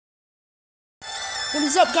What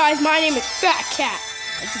is up, guys? My name is Fat Cat,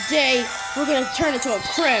 and today we're gonna turn into a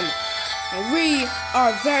crim. And we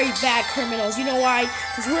are very bad criminals. You know why?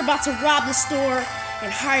 Because we're about to rob the store and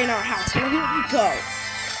hide in our house. Well, here we go.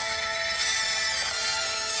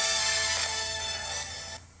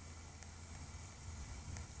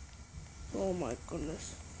 Oh my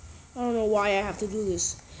goodness. I don't know why I have to do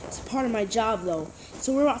this. It's part of my job, though.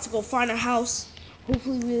 So we're about to go find a house.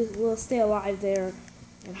 Hopefully we'll stay alive there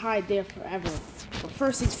and hide there forever. But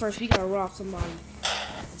first things first, we gotta rob somebody.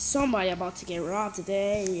 Somebody about to get robbed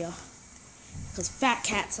today. Because Fat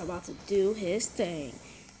Cat's about to do his thing.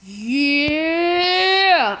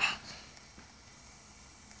 Yeah!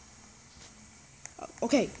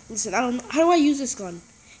 Okay, listen, how do I use this gun?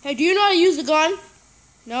 Hey, do you know how to use the gun?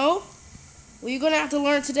 No? Well, you're gonna have to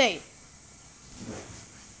learn today.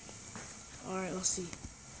 Alright, let's see.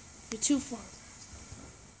 You're too far.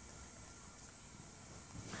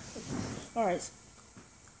 Alright.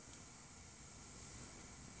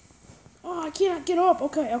 Oh, I cannot get up.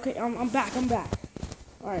 Okay, I'm back.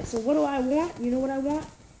 Alright, so what do I want? You know what I want?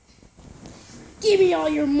 Give me all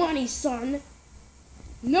your money, son.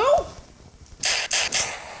 No?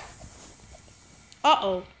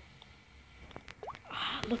 Uh-oh.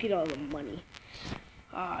 Look at all the money.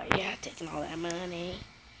 Oh, yeah, taking all that money.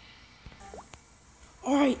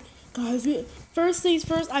 Alright, guys, first things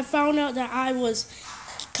first, I found out that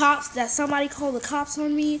that somebody called the cops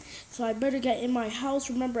on me, so I better get in my house.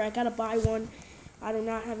 Remember, I gotta buy one. I do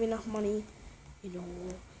not have enough money,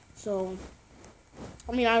 so,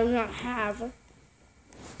 I do not have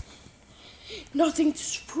nothing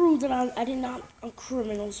to prove that I did not a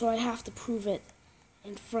criminal, so I have to prove it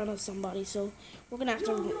in front of somebody, so we're gonna have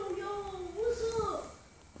to... Yo, what's up?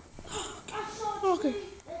 Okay.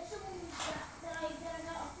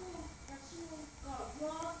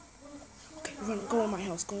 Okay, go in my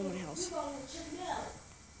house,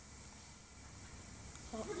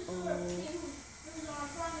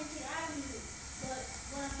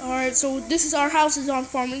 Alright, so this is our house is on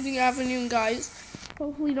Farmington Avenue, guys.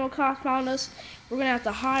 Hopefully no cops found us. We're gonna have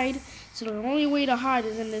to hide, so the only way to hide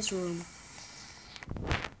is in this room.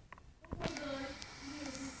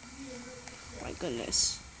 My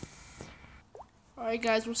goodness. Alright,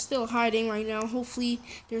 guys, we're still hiding right now. Hopefully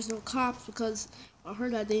there's no cops because I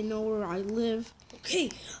heard that they know where I live.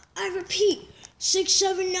 Okay, I repeat,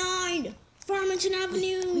 679 Farmington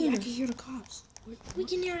Avenue. Wait, I can hear the cops. We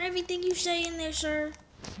can hear everything you say in there, sir.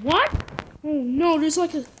 What? Oh no, is there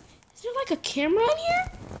like a camera in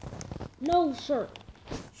here? No, sir.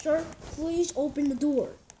 Sir, please open the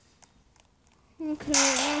door.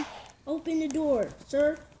 Okay. Open the door,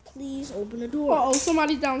 sir. Please open the door. Uh-oh,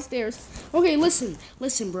 somebody's downstairs. Okay, listen,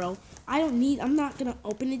 bro. I'm not gonna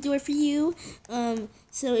open the door for you.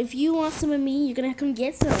 So if you want some of me, you're gonna come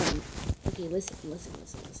get some. Okay, listen.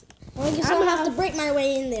 Well, I guess I'm gonna have to break my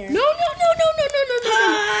way in there. No.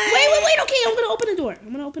 Wait. Okay, I'm gonna open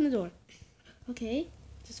the door. Okay,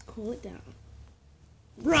 just cool it down.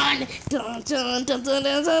 Run! Dun, dun, dun, dun, dun,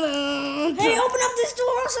 dun, dun. Hey, open up this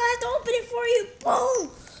door, so I have to open it for you. Boom!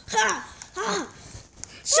 Ha!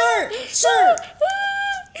 Sir!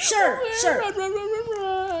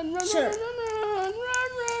 Run.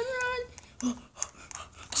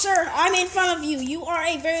 Sir, I'm in front of you. You are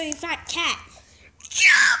a very fat cat.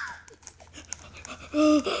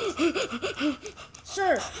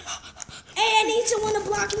 Sir. Hey, I need someone to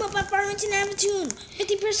block him up at Farmington Avenue.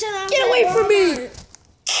 50% off. Get away from me!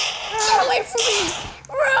 Get away from me!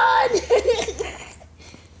 Run!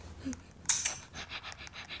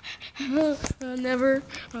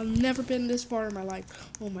 I've never been this far in my life.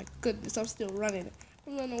 Oh my goodness, I'm still running.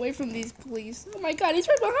 I'm running away from these police. Oh my god, he's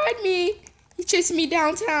right behind me. He's chasing me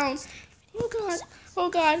downtown. Oh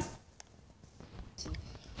god.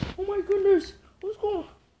 Oh my goodness. What's going on?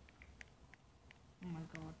 Oh my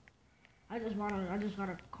god. I just got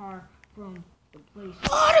a car from the place.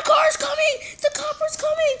 Oh, the car's coming! The copper's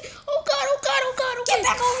coming! Oh god. Okay. Get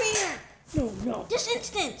back over here! No. This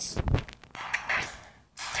instance!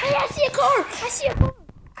 Hey, I see a car!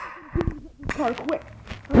 Car, quick.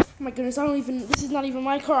 Oh my goodness, this is not even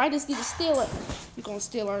my car. I just need to steal it. You're gonna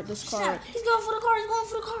steal this car. Stop. He's going for the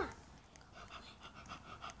car.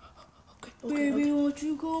 Okay. Baby, won't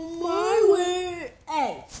you go my way?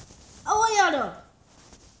 Hey. Oh, yeah,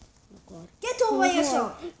 Oh god. get over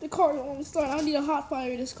yourself. The car won't start. I need a hot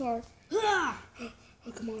fire this car. Ah.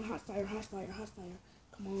 Oh, come on, hot fire.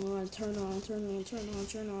 Come on, turn on.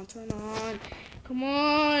 Come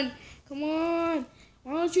on.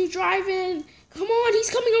 Why don't you drive in? Come on, he's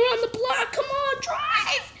coming around the block. Come on,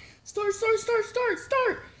 drive. Start.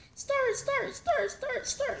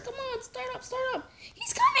 Come on, start up.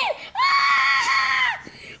 He's coming. Ah!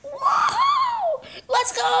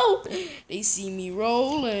 They see me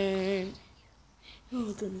rolling.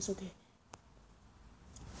 Oh goodness, okay.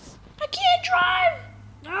 I can't drive!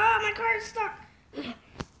 Ah, my car is stuck.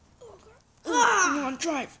 Come on,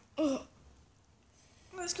 drive.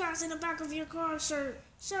 This car's in the back of your car, sir.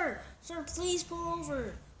 Sir, please pull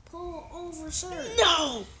over. Pull over, sir.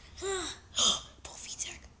 No! Pull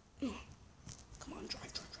VTech. Come on,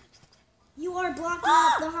 drive. You are blocking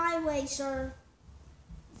up the highway, sir.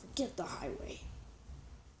 Forget the highway.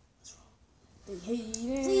 What's wrong? They hate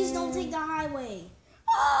it. Please don't take the highway.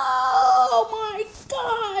 Oh my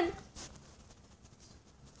god!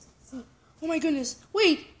 Oh my goodness.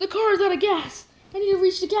 Wait, the car is out of gas. I need to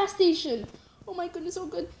reach the gas station. Oh my goodness, oh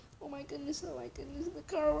good. Oh my goodness, the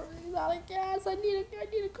car is out of gas. I need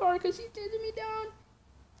a car because she's taking me down.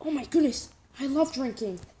 Oh my goodness, I love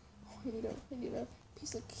drinking. Oh, I need a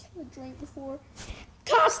piece of drink before.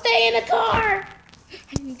 Car, stay in the car!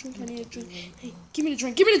 I need a drink. Hey, give me the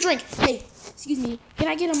drink. Hey, excuse me, can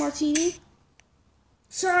I get a martini?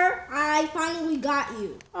 Sir, I finally got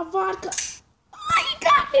you. A vodka. Oh, you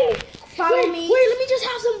got me! Follow me. Wait, let me just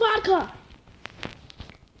have some vodka.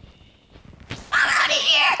 I'm out of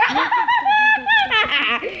here!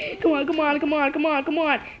 Come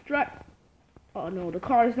on. Drive. Oh no, the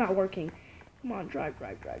car is not working. Come on, drive.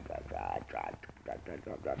 I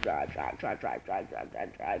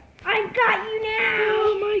got you now.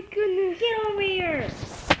 Oh my goodness. Get over here.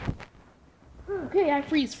 Okay, I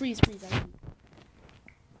freeze.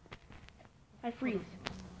 I freeze.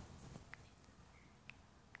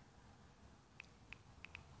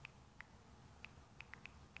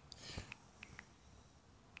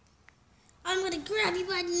 I'm gonna grab you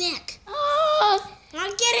by the neck. Oh! Now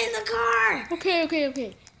get in the car. Okay. Oh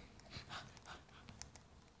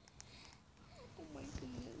my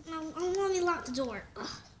goodness. Now, let me lock the door.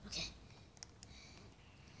 Okay.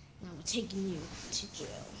 Now we're taking you to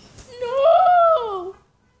jail. No!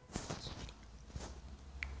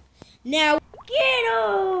 Now get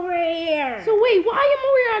over here. So wait, why am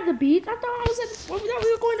I at the beach? I thought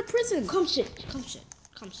we were going to prison. Come sit.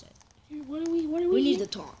 What are we We need here?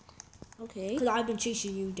 to talk. Okay. Because I've been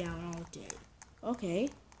chasing you down all day. Okay.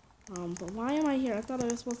 But why am I here? I thought I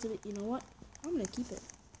was supposed to be, you know what? I'm gonna keep it.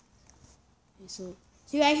 Okay, so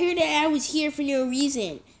I heard that I was here for no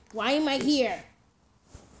reason. Why am I here?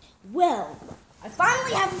 Well, I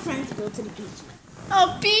finally have a friend to go to the beach with.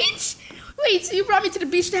 a beach? Wait, so you brought me to the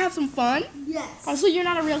beach to have some fun? Yes. Oh, so you're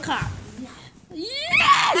not a real cop? Yes!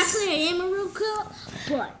 Yes! Actually, I am a real cop,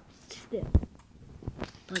 but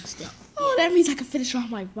still. Oh, that means I can finish off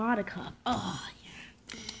my vodka. Oh,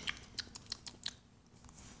 yeah.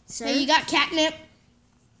 Sir? Hey, you got catnip?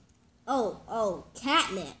 Oh,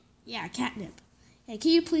 catnip. Yeah, catnip. Hey,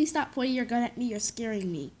 can you please stop pointing your gun at me? You're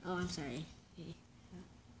scaring me. Oh, I'm sorry. Okay.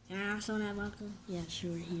 Can I have some of that vodka? Yeah,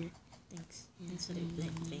 sure, here. Thanks. Thanks for the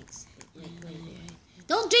thanks.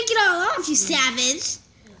 Don't drink it all off, you savage.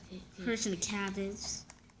 Person of cabbage.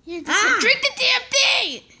 Here, drink the damn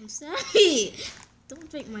thing! I'm sorry. Don't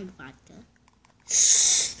drink my vodka.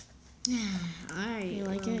 Alright. You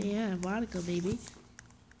like it? Yeah, vodka, baby.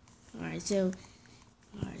 Alright, so...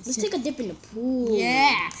 Let's take a dip in the pool.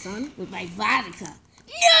 Yeah, son. with my vodka.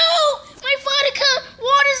 No! My vodka!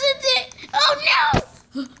 Water's in it! Oh, no!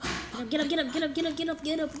 Get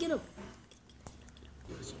up.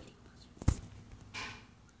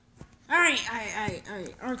 Alright.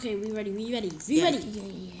 Okay, we ready. Yeah.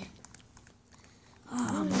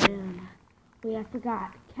 Oh, man. Wait, I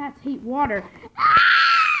forgot. Cats hate water.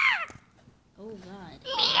 Oh, God.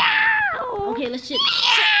 Meow! Okay, let's sit.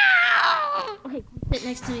 Meow! Okay, come sit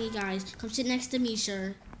next to me, guys. Come sit next to me,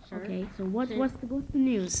 sir. Okay, so what's the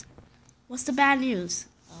news? What's the bad news?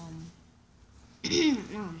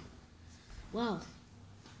 Well.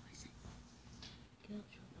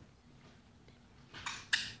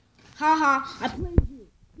 Haha, I played you.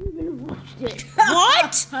 You even watched it.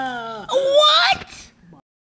 What? What?